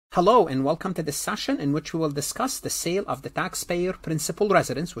Hello and welcome to this session in which we will discuss the sale of the taxpayer principal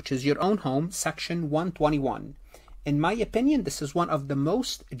residence, which is your own home, section 121. In my opinion, this is one of the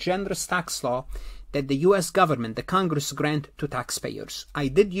most generous tax law that the US government, the Congress, grant to taxpayers. I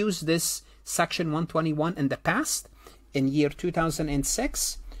did use this section 121 in the past, in year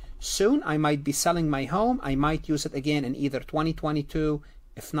 2006. Soon I might be selling my home. I might use it again in either 2022,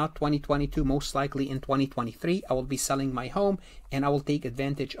 if not 2022, most likely in 2023, I will be selling my home and I will take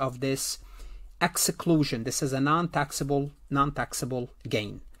advantage of this exclusion. This is a non-taxable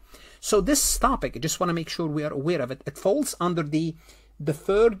gain. So this topic, I just want to make sure we are aware of it. It falls under the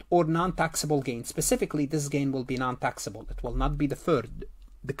deferred or non-taxable gain. Specifically, this gain will be non-taxable. It will not be deferred.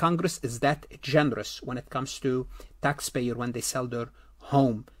 The Congress is that generous when it comes to taxpayer when they sell their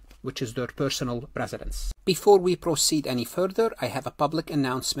home, which is their personal residence. Before we proceed any further, I have a public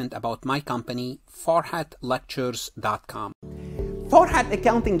announcement about my company, farhatlectures.com. Farhat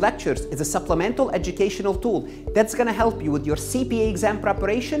Accounting Lectures is a supplemental educational tool that's going to help you with your CPA exam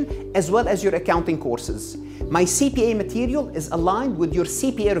preparation as well as your accounting courses. My CPA material is aligned with your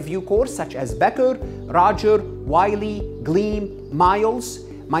CPA review course such as Becker, Roger, Wiley, Gleam, Miles.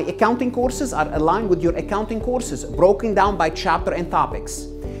 My accounting courses are aligned with your accounting courses broken down by chapter and topics.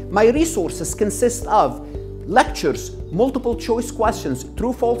 My resources consist of lectures, multiple choice questions,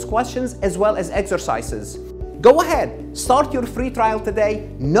 true-false questions, as well as exercises. Go ahead, start your free trial today.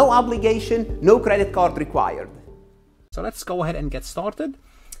 No obligation, no credit card required. So let's go ahead and get started.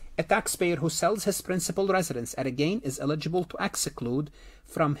 A taxpayer who sells his principal residence at a gain is eligible to exclude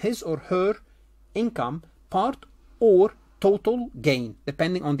from his or her income part or total gain,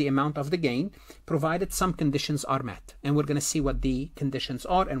 depending on the amount of the gain, provided some conditions are met. And we're going to see what the conditions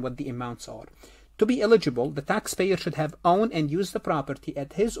are and what the amounts are. To be eligible, the taxpayer should have owned and used the property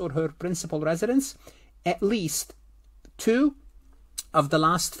at his or her principal residence at least 2 of the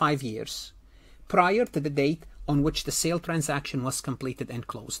last 5 years, prior to the date on which the sale transaction was completed and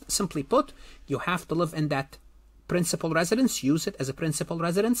closed. Simply put, you have to live in that principal residence, use it as a principal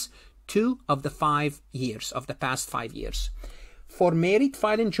residence, 2 of the 5 years, of the past 5 years. For married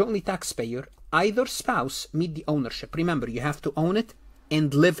filing jointly taxpayer, either spouse meet the ownership. Remember, you have to own it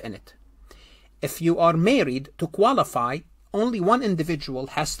and live in it. If you are married, to qualify, only one individual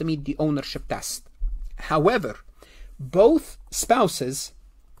has to meet the ownership test. However, both spouses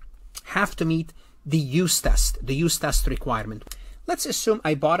have to meet the use test requirement. Let's assume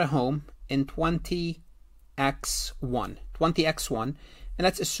I bought a home in 20X1, and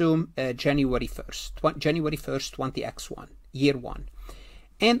let's assume January 1st, 20X1, year 1.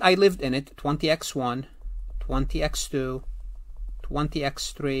 And I lived in it 20X1, 20X2,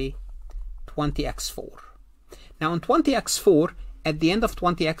 20X3, 20X4. Now in 20X4, at the end of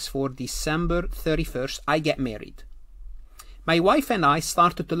 20X4, December 31st, I get married. My wife and I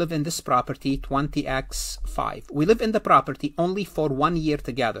started to live in this property 20X5. We live in the property only for 1 year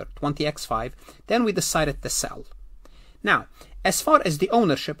together, 20X5. Then we decided to sell. Now, as far as the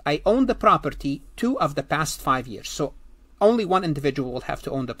ownership, I own the property 2 of the past 5 years. So only one individual will have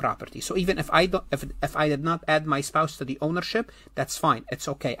to own the property. So even if I did not add my spouse to the ownership, that's fine. It's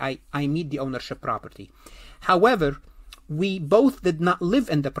okay. I meet the ownership property. However, we both did not live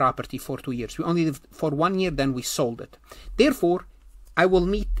in the property for 2 years. We only lived for 1 year, then we sold it. Therefore, I will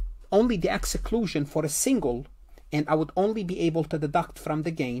meet only the exclusion for a single, and I would only be able to deduct from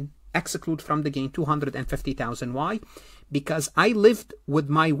the gain, exclude from the gain $250,000. Why? Because I lived with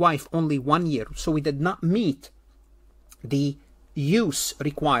my wife only 1 year, so we did not meet the use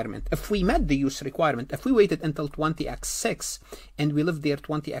requirement. If we met the use requirement, if we waited until 20X6 and we lived there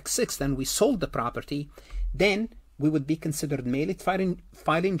 20X6, then we sold the property, then we would be considered married filing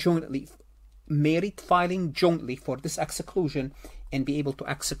jointly for this exclusion and be able to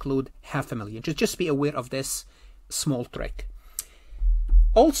exclude $500,000. Just be aware of this small trick.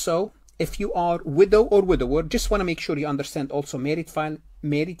 Also, if you are widow or widower, just want to make sure you understand also married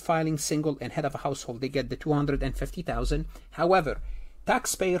filing single and head of a household, they get the $250,000. However,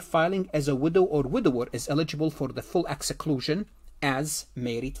 taxpayer filing as a widow or widower is eligible for the full exclusion as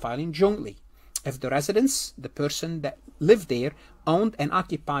married filing jointly. If the residence, the person that lived there, owned and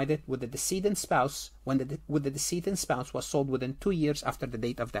occupied it with the decedent spouse, when the decedent spouse was sold within 2 years after the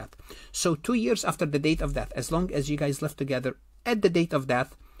date of death. So 2 years after the date of death, as long as you guys lived together at the date of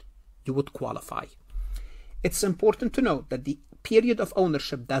death, you would qualify. It's important to note that the period of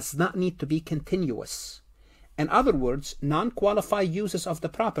ownership does not need to be continuous. In other words, non-qualified uses of the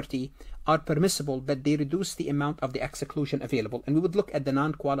property are permissible, but they reduce the amount of the exclusion available. And we would look at the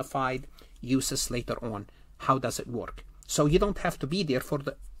non-qualified uses later on. How does it work? So you don't have to be there for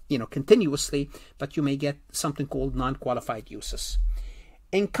the, continuously, but you may get something called non-qualified uses.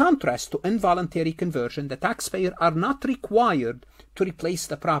 In contrast to involuntary conversion, the taxpayer are not required to replace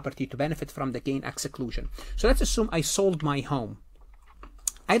the property to benefit from the gain exclusion. So let's assume I sold my home.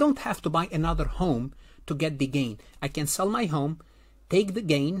 I don't have to buy another home to get the gain. I can sell my home, take the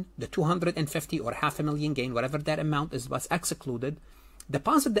gain, the 250 or $500,000 gain, whatever that amount is, was excluded,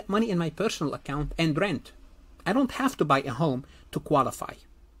 deposit that money in my personal account and rent. I don't have to buy a home to qualify.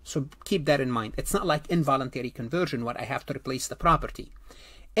 So keep that in mind. It's not like involuntary conversion where I have to replace the property.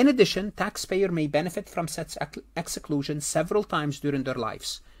 In addition, taxpayer may benefit from such exclusion several times during their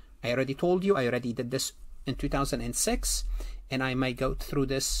lives. I already told you, I already did this in 2006, and I may go through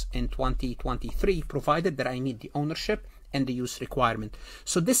this in 2023, provided that I meet the ownership and the use requirement.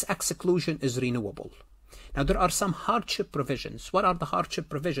 So this exclusion is renewable. Now, there are some hardship provisions. What are the hardship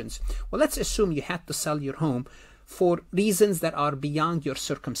provisions? Well, let's assume you had to sell your home for reasons that are beyond your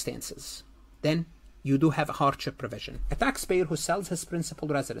circumstances. Then you do have a hardship provision. A taxpayer who sells his principal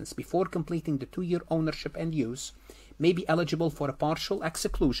residence before completing the 2-year ownership and use may be eligible for a partial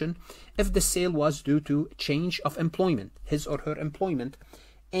exclusion if the sale was due to change of employment, his or her employment,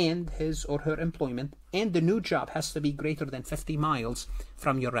 and the new job has to be greater than 50 miles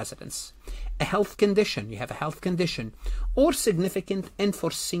from your residence. A health condition, you have a health condition, or significant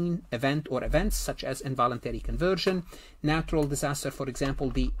unforeseen event or events such as involuntary conversion, natural disaster, for example,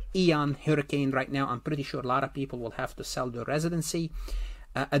 the Ian hurricane right now. I'm pretty sure a lot of people will have to sell their residency.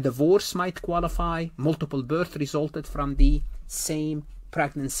 A divorce might qualify. Multiple birth resulted from the same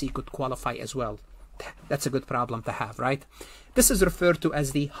pregnancy could qualify as well. That's a good problem to have, right? This is referred to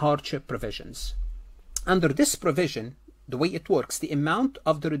as the hardship provisions. Under this provision, the way it works, the amount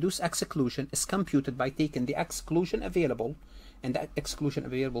of the reduced exclusion is computed by taking the exclusion available, and that exclusion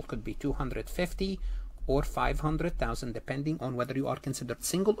available could be 250 or 500,000, depending on whether you are considered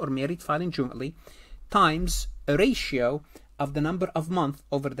single or married filing jointly, times a ratio of the number of months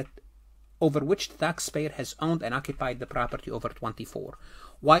over which the taxpayer has owned and occupied the property over 24.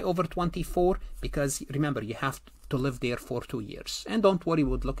 Why over 24? Because remember, you have to live there for 2 years. And don't worry,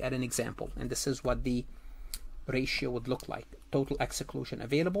 we'll look at an example. And this is what the ratio would look like. Total exclusion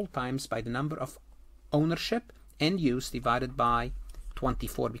available times by the number of ownership and use divided by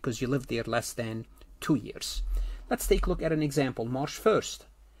 24, because you live there less than 2 years. Let's take a look at an example. March 1st,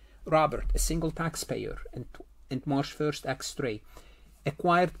 Robert, a single taxpayer, and March 1st, X3,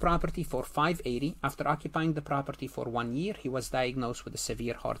 acquired property for $580. After occupying the property for 1 year, he was diagnosed with a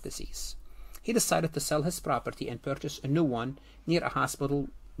severe heart disease. He decided to sell his property and purchase a new one near a hospital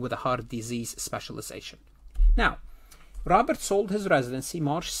with a heart disease specialization. Now, Robert sold his residency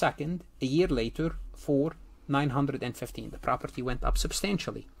March 2nd, a year later, for $915. The property went up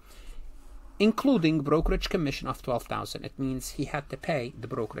substantially, including brokerage commission of $12,000. It means he had to pay the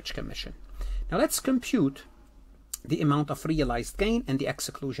brokerage commission. Now let's compute the amount of realized gain and the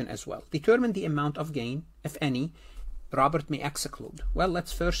exclusion as well. Determine the amount of gain, if any, Robert may exclude. Well,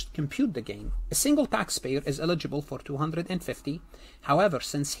 let's first compute the gain. A single taxpayer is eligible for $250. However,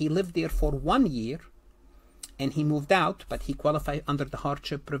 since he lived there for 1 year and he moved out, but he qualified under the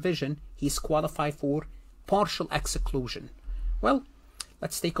hardship provision, he's qualified for partial exclusion. Well,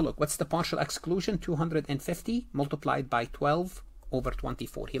 let's take a look. What's the partial exclusion? 250 multiplied by 12 over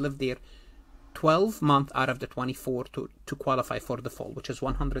 24. He lived there 12 months out of the 24 to qualify for the full, which is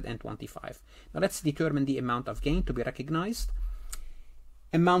 125. Now let's determine the amount of gain to be recognized.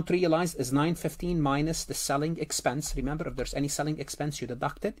 Amount realized is 915 minus the selling expense. Remember, if there's any selling expense, you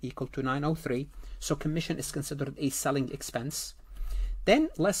deduct it, equal to 903. So commission is considered a selling expense. Then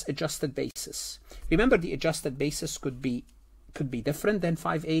less adjusted basis. Remember, the adjusted basis could be different than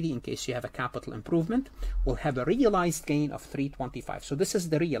 580 in case you have a capital improvement. We'll have a realized gain of 325. So this is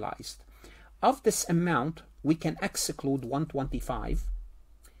the realized. Of this amount, we can exclude 125,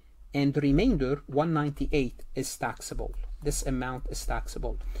 and the remainder, 198, is taxable. This amount is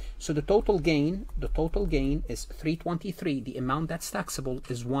taxable. So the total gain is 323. The amount that's taxable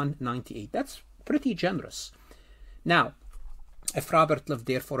is 198. That's pretty generous. Now, if Robert lived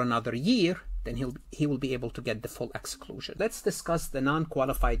there for another year, then he will be able to get the full exclusion. Let's discuss the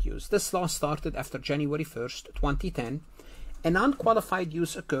non-qualified use. This law started after January 1st, 2010. A non-qualified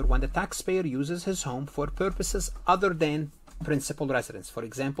use occurs when the taxpayer uses his home for purposes other than principal residence, for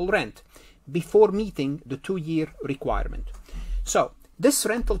example, rent, before meeting the 2-year requirement. So this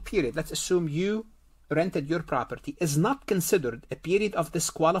rental period, let's assume you rented your property, is not considered a period of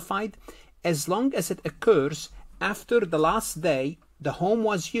disqualified as long as it occurs after the last day the home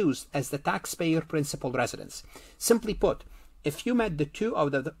was used as the taxpayer principal residence. Simply put, if you met the 2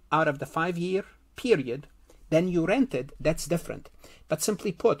 out of the 5-year period, then you rented, that's different. But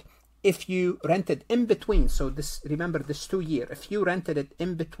simply put, if you rented in between, so this, remember this 2 year, if you rented it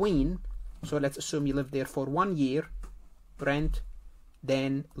in between, so let's assume you lived there for 1 year, rent,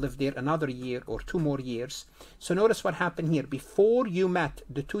 then live there another year or 2 more years. So notice what happened here. Before you met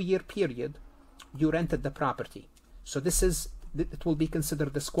the 2-year period, you rented the property. So this is, it will be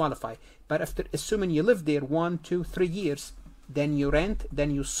considered disqualified. But after assuming you lived there 1, 2, 3 years, then you rent,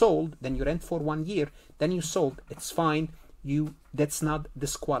 then you sold, then you rent for 1 year, then you sold, it's fine. That's not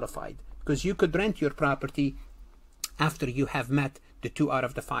disqualified, because you could rent your property after you have met the 2 out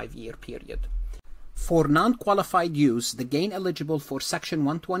of the 5-year period. For non-qualified use, the gain eligible for Section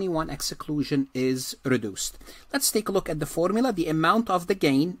 121 exclusion is reduced. Let's take a look at the formula. The amount of the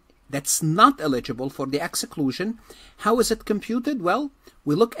gain that's not eligible for the exclusion. How is it computed? Well,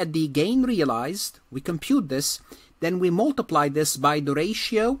 we look at the gain realized, we compute this, then we multiply this by the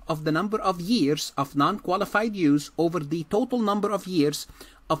ratio of the number of years of non-qualified use over the total number of years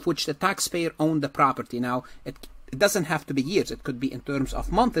of which the taxpayer owned the property. Now, it doesn't have to be years. It could be in terms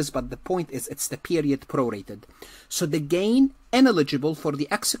of months, but the point is it's the period prorated. So the gain ineligible for the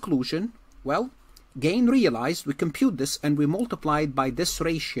exclusion, well, gain realized, we compute this and we multiply it by this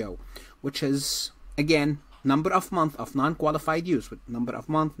ratio, which is, again, number of month of non-qualified use with number of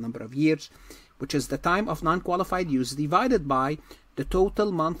month, number of years, which is the time of non-qualified use divided by the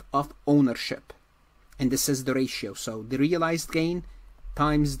total month of ownership. And this is the ratio. So the realized gain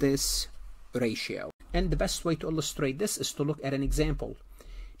times this ratio. And the best way to illustrate this is to look at an example.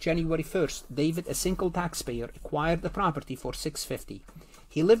 January 1st, David, a single taxpayer, acquired the property for $650.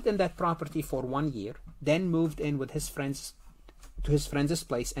 He lived in that property for 1 year, then moved in with his friends to his friend's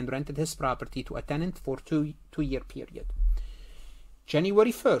place and rented his property to a tenant for two-year period.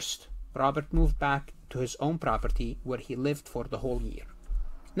 January 1st, Robert moved back to his own property where he lived for the whole year.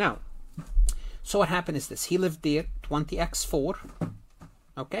 Now, so what happened is this. He lived there 20x4,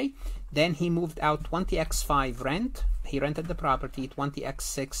 okay? Then he moved out 20x5 rent. He rented the property,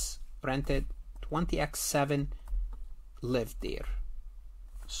 20x6 rented, 20x7 lived there.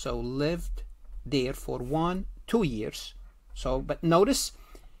 So lived there for 2 years. So, but notice,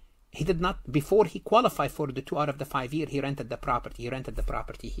 he did not, before he qualified for the 2 out of the 5 year, he rented the property. He rented the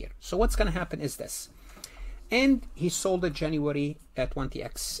property here. So what's going to happen is this. And he sold it January at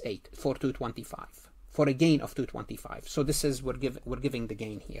 20x8 for $225, for a gain of $225. So this is, we're giving the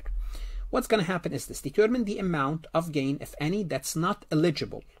gain here. What's going to happen is this. Determine the amount of gain, if any, that's not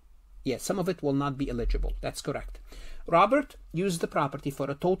eligible. Yes, some of it will not be eligible. That's correct. Robert used the property for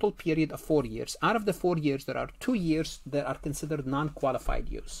a total period of 4 years. Out of the 4 years, there are 2 years that are considered non-qualified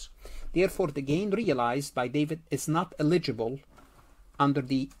use. Therefore, the gain realized by David is not eligible under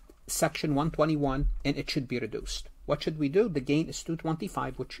the Section 121, and it should be reduced. What should we do? The gain is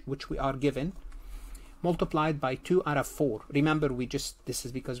 $225, which we are given, multiplied by 2 out of 4. Remember, this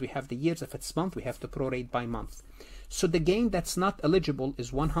is because we have the years. If it's month, we have to prorate by month. So the gain that's not eligible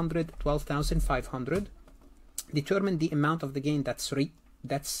is $112,500. Determine the amount of the gain that's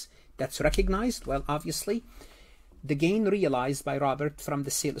recognized. Well, obviously, the gain realized by Robert from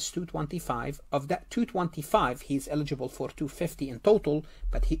the sale is $225. Of that $225, he's eligible for $250 in total,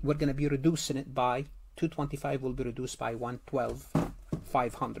 but we're going to be reducing it by $225 will be reduced by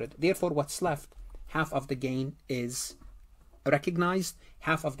 $112,500. Therefore, what's left, half of the gain is recognized,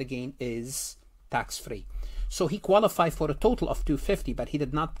 half of the gain is tax-free. So he qualified for a total of $250, but he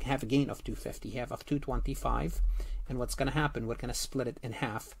did not have a gain of $250. He have of $225. And what's going to happen? We're going to split it in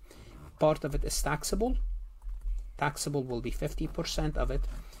half. Part of it is taxable. Taxable will be 50% of it,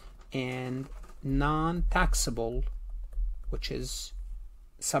 and non-taxable, which is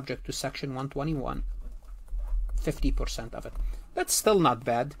subject to Section 121, 50% of it. That's still not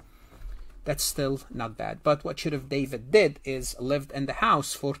bad. That's still not bad. But what should have David did is lived in the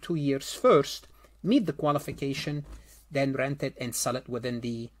house for 2 years first, meet the qualification, then rent it and sell it within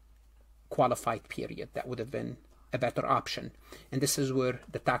the qualified period. That would have been a better option. And this is where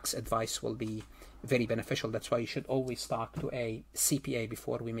the tax advice will be very beneficial. That's why you should always talk to a CPA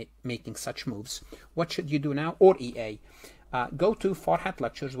before making such moves. What should you do now? Or EA. Go to Farhat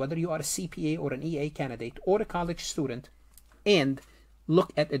Lectures, whether you are a CPA or an EA candidate or a college student, and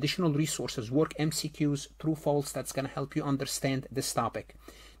look at additional resources, work MCQs, true, false. That's going to help you understand this topic.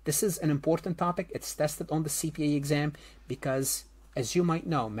 This is an important topic. It's tested on the CPA exam because, as you might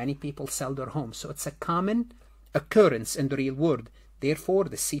know, many people sell their homes. So it's a common occurrence in the real world. Therefore,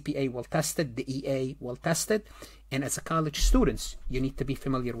 the CPA will test it, the EA will test it, and as a college student, you need to be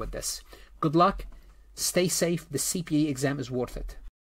familiar with this. Good luck. Stay safe. The CPA exam is worth it.